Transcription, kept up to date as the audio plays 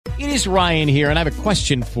It is Ryan here, and I have a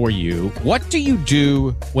question for you. What do you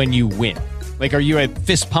do when you win? Like, are you a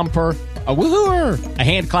fist pumper, a woohooer, a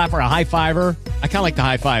hand clapper, a high fiver? I kind of like the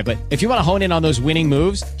high five, but if you want to hone in on those winning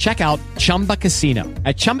moves, check out Chumba Casino.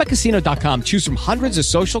 At ChumbaCasino.com, choose from hundreds of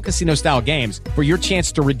social casino-style games for your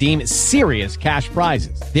chance to redeem serious cash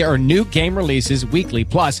prizes. There are new game releases weekly,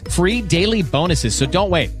 plus free daily bonuses. So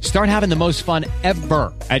don't wait. Start having the most fun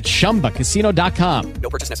ever at ChumbaCasino.com.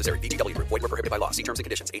 No purchase necessary. VGW Group. Void where prohibited by law. See terms and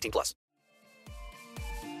conditions. 18 plus.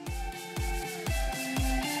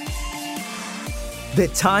 The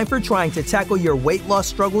time for trying to tackle your weight loss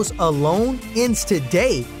struggles alone ends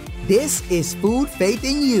today. This is Food, Faith,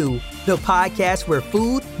 and You, the podcast where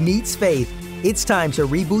food meets faith. It's time to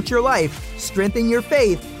reboot your life, strengthen your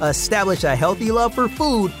faith, establish a healthy love for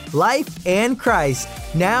food, life, and Christ.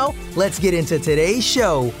 Now, let's get into today's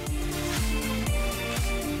show.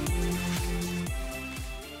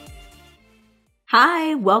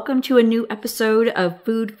 Hi, welcome to a new episode of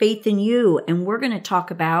Food, Faith, and You, and we're going to talk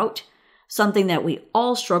about something that we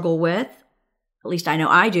all struggle with, at least I know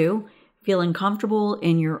I do, feeling comfortable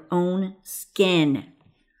in your own skin.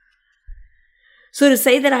 So to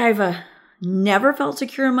say that I've never felt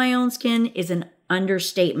secure in my own skin is an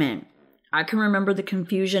understatement. I can remember the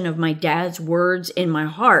confusion of my dad's words in my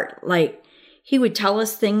heart. Like, he would tell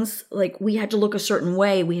us things like we had to look a certain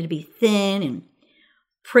way, we had to be thin and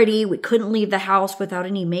pretty, we couldn't leave the house without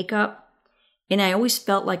any makeup. And I always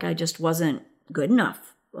felt like I just wasn't good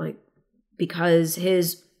enough. Like, because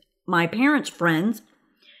my parents' friends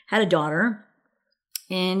had a daughter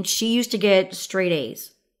and she used to get straight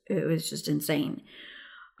A's. It was just insane.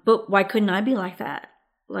 But why couldn't I be like that?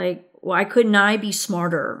 Like, why couldn't I be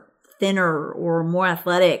smarter, thinner, or more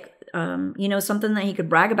athletic? Something that he could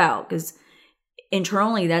brag about, because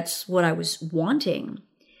internally that's what I was wanting.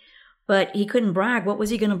 But he couldn't brag. What was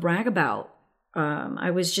he going to brag about? I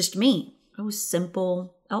was just me. I was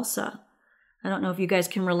simple Elsa. I don't know if you guys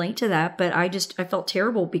can relate to that, but I felt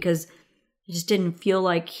terrible because I just didn't feel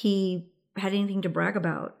like he had anything to brag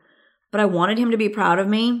about. But I wanted him to be proud of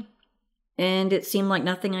me, and it seemed like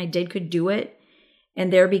nothing I did could do it.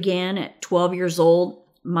 And there began, at 12 years old,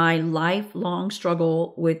 my lifelong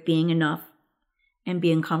struggle with being enough and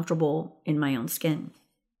being comfortable in my own skin.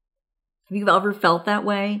 Have you ever felt that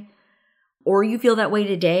way? Or you feel that way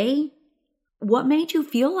today? What made you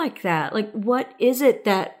feel like that? Like, what is it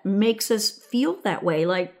that makes us feel that way?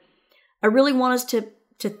 Like, I really want us to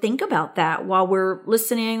think about that while we're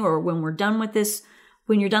listening, or when we're done with this,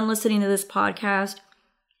 when you're done listening to this podcast.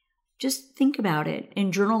 Just think about it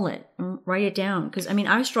and journal it and write it down. Because,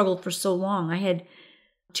 I struggled for so long. I had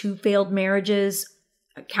 2 failed marriages,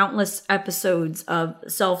 countless episodes of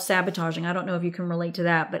self-sabotaging. I don't know if you can relate to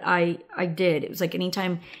that, but I did. It was like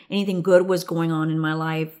anytime anything good was going on in my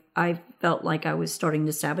life, I felt like I was starting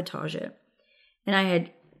to sabotage it. And I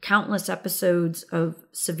had countless episodes of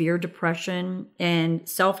severe depression and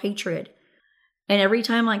self-hatred. And every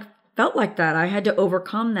time I felt like that, I had to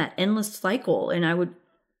overcome that endless cycle, and I would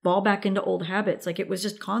fall back into old habits. Like, it was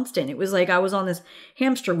just constant. It was like I was on this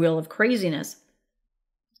hamster wheel of craziness.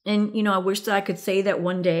 And, I wish that I could say that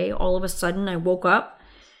one day, all of a sudden, I woke up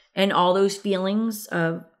and all those feelings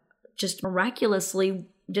just miraculously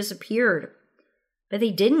disappeared. But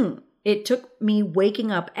they didn't. It took me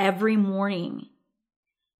waking up every morning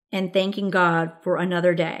and thanking God for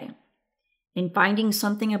another day and finding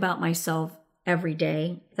something about myself every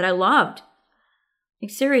day that I loved. Like,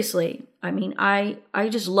 seriously, I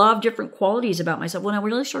just love different qualities about myself. When I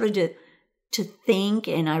really started to think,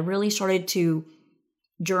 and I really started to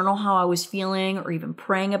journal how I was feeling, or even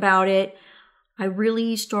praying about it, I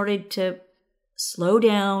really started to slow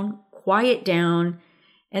down, quiet down,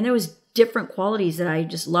 and there was different qualities that I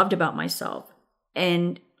just loved about myself.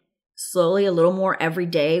 And slowly, a little more every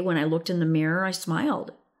day, when I looked in the mirror, I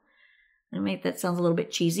smiled. That sounds a little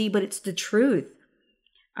bit cheesy, but it's the truth.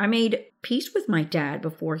 I made peace with my dad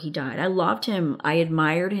before he died. I loved him. I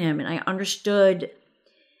admired him. And I understood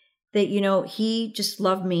that, he just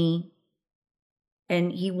loved me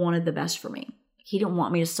and he wanted the best for me. He didn't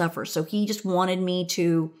want me to suffer. So he just wanted me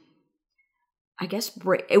to, I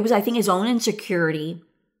think his own insecurity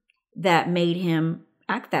that made him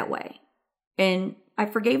act that way. And I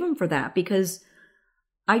forgave him for that, because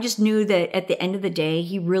I just knew that at the end of the day,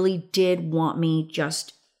 he really did want me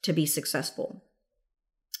just to be successful.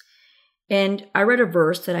 And I read a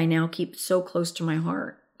verse that I now keep so close to my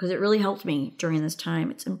heart, because it really helped me during this time.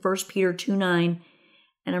 It's in 1 Peter 2:9,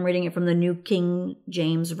 and I'm reading it from the New King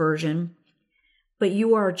James Version. But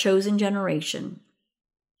you are a chosen generation,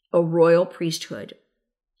 a royal priesthood,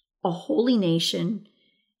 a holy nation,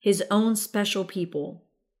 his own special people,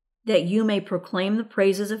 that you may proclaim the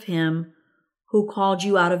praises of him who called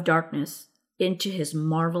you out of darkness into his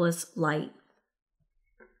marvelous light.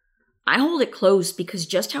 I hold it close because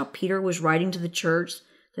just how Peter was writing to the church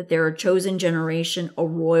that they're a chosen generation, a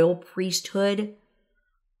royal priesthood,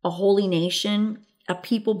 a holy nation, a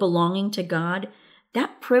people belonging to God,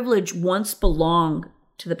 that privilege once belonged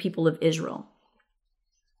to the people of Israel.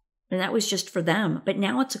 And that was just for them. But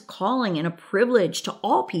now it's a calling and a privilege to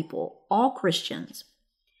all people, all Christians.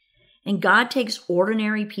 And God takes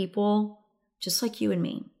ordinary people just like you and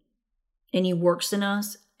me. And he works in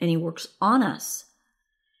us and he works on us.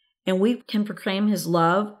 And we can proclaim his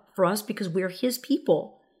love for us because we're his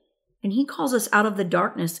people. And he calls us out of the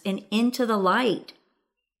darkness and into the light.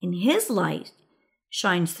 And his light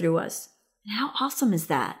shines through us. And how awesome is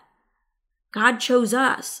that? God chose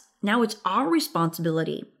us. Now it's our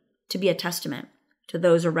responsibility to be a testament to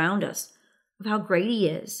those around us of how great he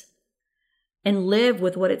is and live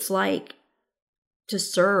with what it's like to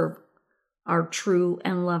serve our true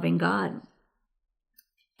and loving God.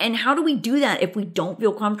 And how do we do that if we don't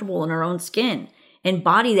feel comfortable in our own skin and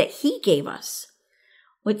body that he gave us?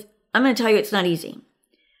 I'm going to tell you, it's not easy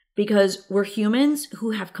because we're humans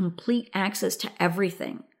who have complete access to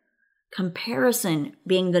everything. Comparison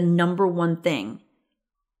being the number one thing.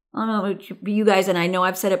 I don't know, you guys, and I know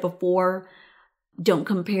I've said it before, don't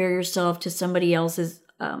compare yourself to somebody else's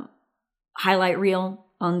highlight reel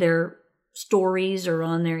on their stories or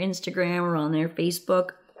on their Instagram or on their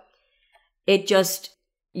Facebook.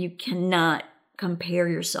 You cannot compare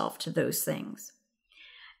yourself to those things.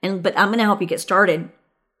 But I'm going to help you get started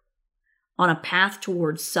on a path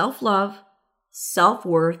towards self-love,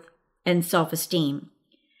 self-worth, and self-esteem.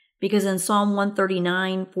 Because in Psalm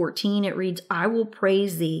 139:14, it reads, I will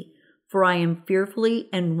praise thee, for I am fearfully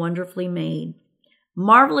and wonderfully made.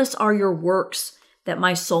 Marvelous are your works that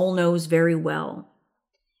my soul knows very well.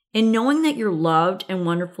 In knowing that you're loved and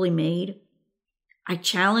wonderfully made, I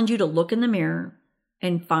challenge you to look in the mirror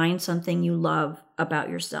and find something you love about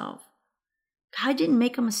yourself. God didn't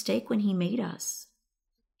make a mistake when he made us.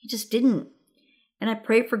 He just didn't. And I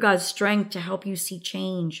pray for God's strength to help you see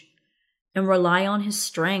change and rely on his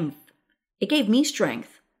strength. It gave me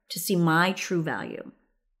strength to see my true value.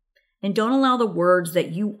 And don't allow the words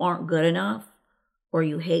that you aren't good enough or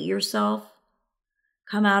you hate yourself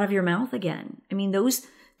come out of your mouth again. I mean,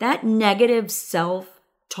 that negative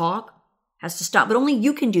self-talk has to stop. But only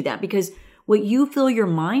you can do that because what you fill your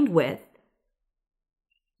mind with,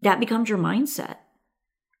 that becomes your mindset.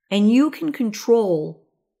 And you can control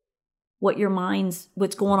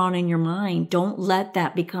what's going on in your mind. Don't let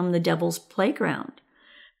that become the devil's playground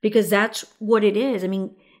because that's what it is. I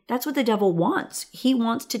mean, that's what the devil wants. He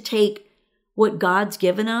wants to take what God's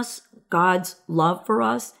given us, God's love for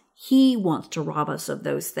us. He wants to rob us of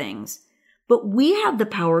those things. But we have the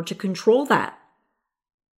power to control that.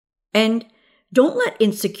 And don't let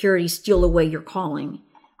insecurity steal away your calling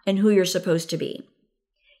and who you're supposed to be.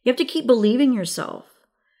 You have to keep believing in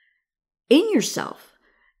yourself.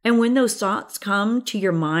 And when those thoughts come to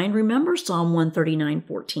your mind, remember Psalm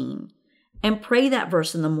 139:14 and pray that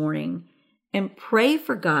verse in the morning and pray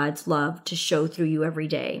for God's love to show through you every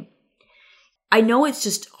day. I know it's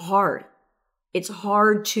just hard. It's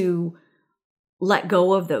hard to let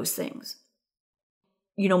go of those things.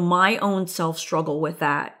 My own self-struggle with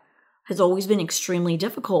that has always been extremely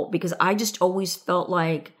difficult because I just always felt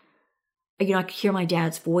like, I could hear my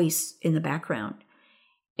dad's voice in the background.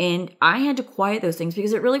 And I had to quiet those things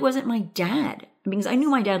because it really wasn't my dad. Because I knew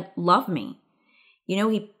my dad loved me.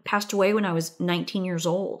 He passed away when I was 19 years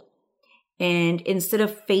old. And instead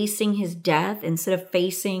of facing his death, instead of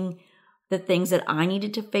facing the things that I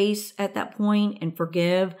needed to face at that point and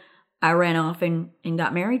forgive, I ran off and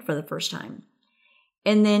got married for the first time.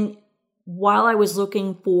 And then while I was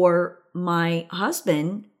looking for my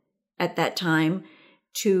husband at that time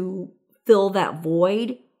to fill that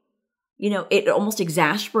void, it almost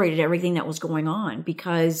exasperated everything that was going on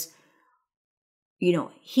because,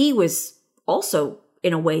 he was also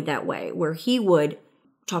in a way that way where he would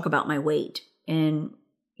talk about my weight and,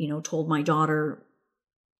 told my daughter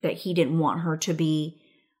that he didn't want her to be,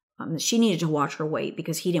 she needed to watch her weight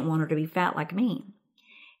because he didn't want her to be fat like me.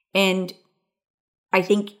 And I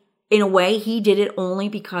think in a way he did it only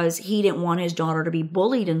because he didn't want his daughter to be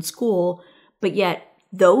bullied in school, but yet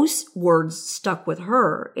those words stuck with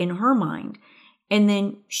her in her mind. And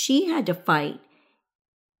then she had to fight,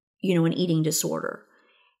 an eating disorder.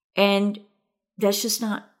 And that's just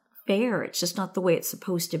not fair. It's just not the way it's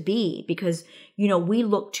supposed to be because, we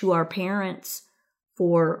look to our parents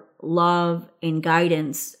for love and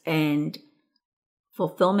guidance and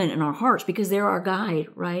fulfillment in our hearts because they're our guide,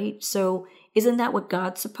 right? So isn't that what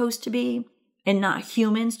God's supposed to be and not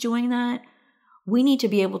humans doing that? We need to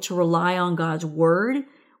be able to rely on God's word.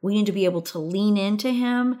 We need to be able to lean into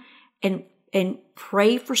him and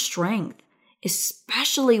pray for strength,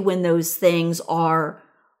 especially when those things are,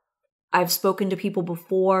 I've spoken to people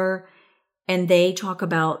before and they talk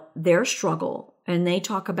about their struggle and they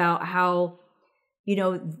talk about how,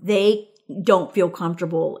 they don't feel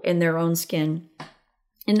comfortable in their own skin.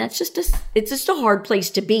 And that's it's just a hard place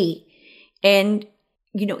to be. And,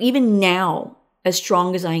 even now, as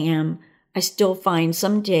strong as I am, I still find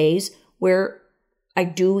some days where I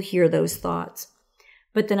do hear those thoughts.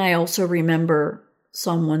 But then I also remember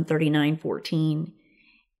Psalm 139:14,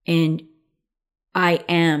 and I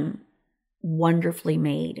am wonderfully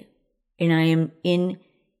made, and I am in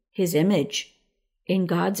his image, in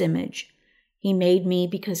God's image. He made me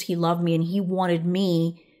because he loved me, and he wanted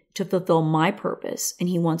me to fulfill my purpose, and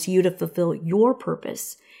he wants you to fulfill your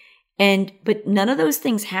purpose. But none of those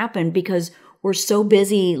things happen because we're so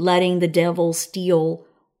busy letting the devil steal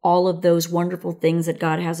all of those wonderful things that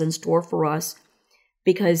God has in store for us,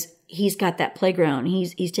 because he's got that playground.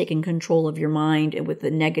 He's taking control of your mind and with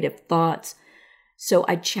the negative thoughts. So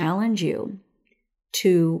I challenge you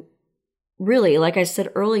to really, like I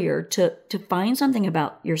said earlier, to find something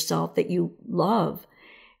about yourself that you love.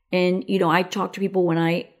 And, I talk to people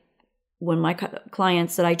when my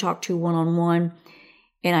clients that I talk to one-on-one,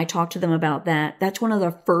 and I talk to them about that, that's one of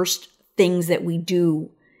the first things that we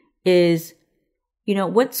do is,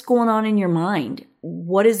 what's going on in your mind?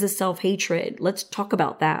 What is the self-hatred? Let's talk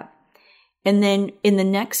about that. And then in the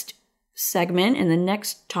next segment, in the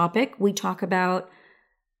next topic, we talk about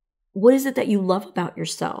what is it that you love about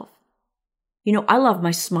yourself? I love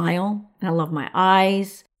my smile, and I love my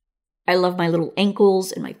eyes. I love my little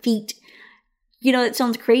ankles and my feet. It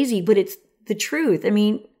sounds crazy, but it's the truth. I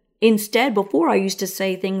mean, instead, before I used to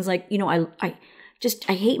say things like, I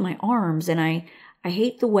hate my arms, and I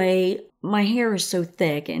hate the way my hair is so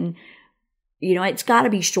thick, and, it's got to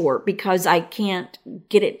be short because I can't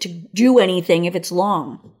get it to do anything if it's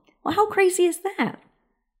long. Well, how crazy is that?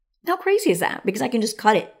 How crazy is that? Because I can just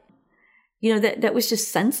cut it. That was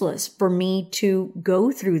just senseless for me to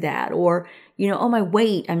go through that. Or, oh, my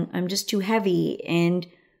weight, I'm just too heavy.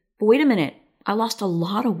 But wait a minute, I lost a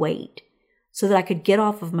lot of weight so that I could get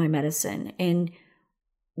off of my medicine. And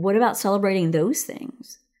what about celebrating those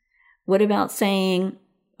things? What about saying,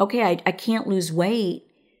 okay, I can't lose weight,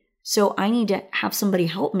 so I need to have somebody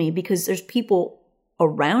help me because there's people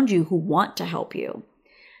around you who want to help you.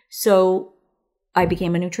 So I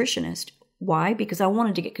became a nutritionist. Why? Because I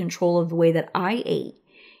wanted to get control of the way that I ate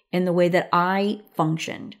and the way that I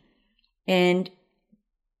functioned. And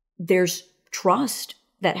there's trust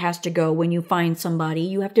that has to go when you find somebody.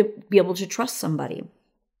 You have to be able to trust somebody.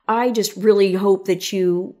 I just really hope that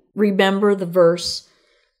you remember the verses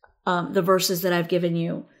that I've given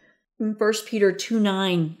you. In 1 Peter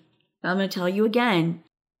 2:9, I'm going to tell you again.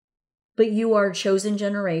 But you are a chosen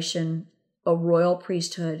generation, a royal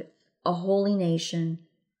priesthood, a holy nation,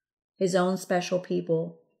 his own special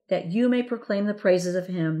people, that you may proclaim the praises of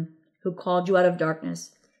him who called you out of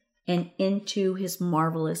darkness and into his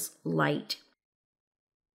marvelous light.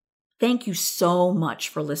 Thank you so much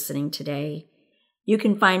for listening today. You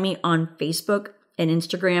can find me on Facebook and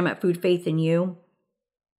Instagram at Food, Faith, and You.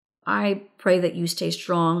 I pray that you stay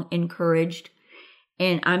strong, encouraged,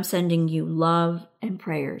 and I'm sending you love and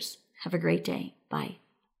prayers. Have a great day. Bye.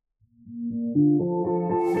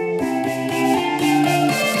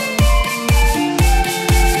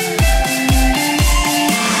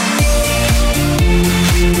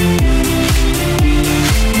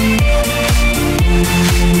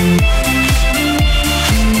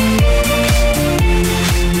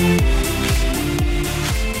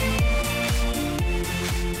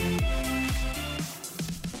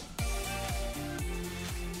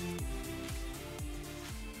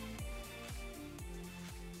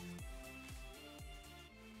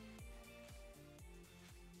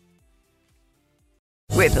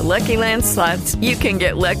 With the Lucky Land Slots, you can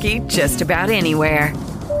get lucky just about anywhere.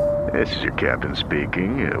 This is your captain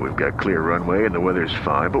speaking. We've got clear runway and the weather's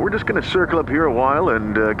fine, but we're just going to circle up here a while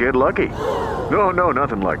and get lucky. No,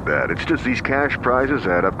 nothing like that. It's just these cash prizes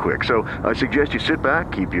add up quick. So I suggest you sit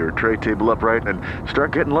back, keep your tray table upright, and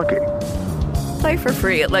start getting lucky. Play for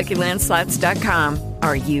free at LuckyLandSlots.com.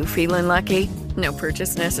 Are you feeling lucky? No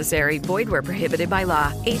purchase necessary. Void where prohibited by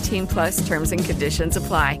law. 18+ terms and conditions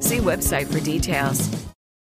apply. See website for details.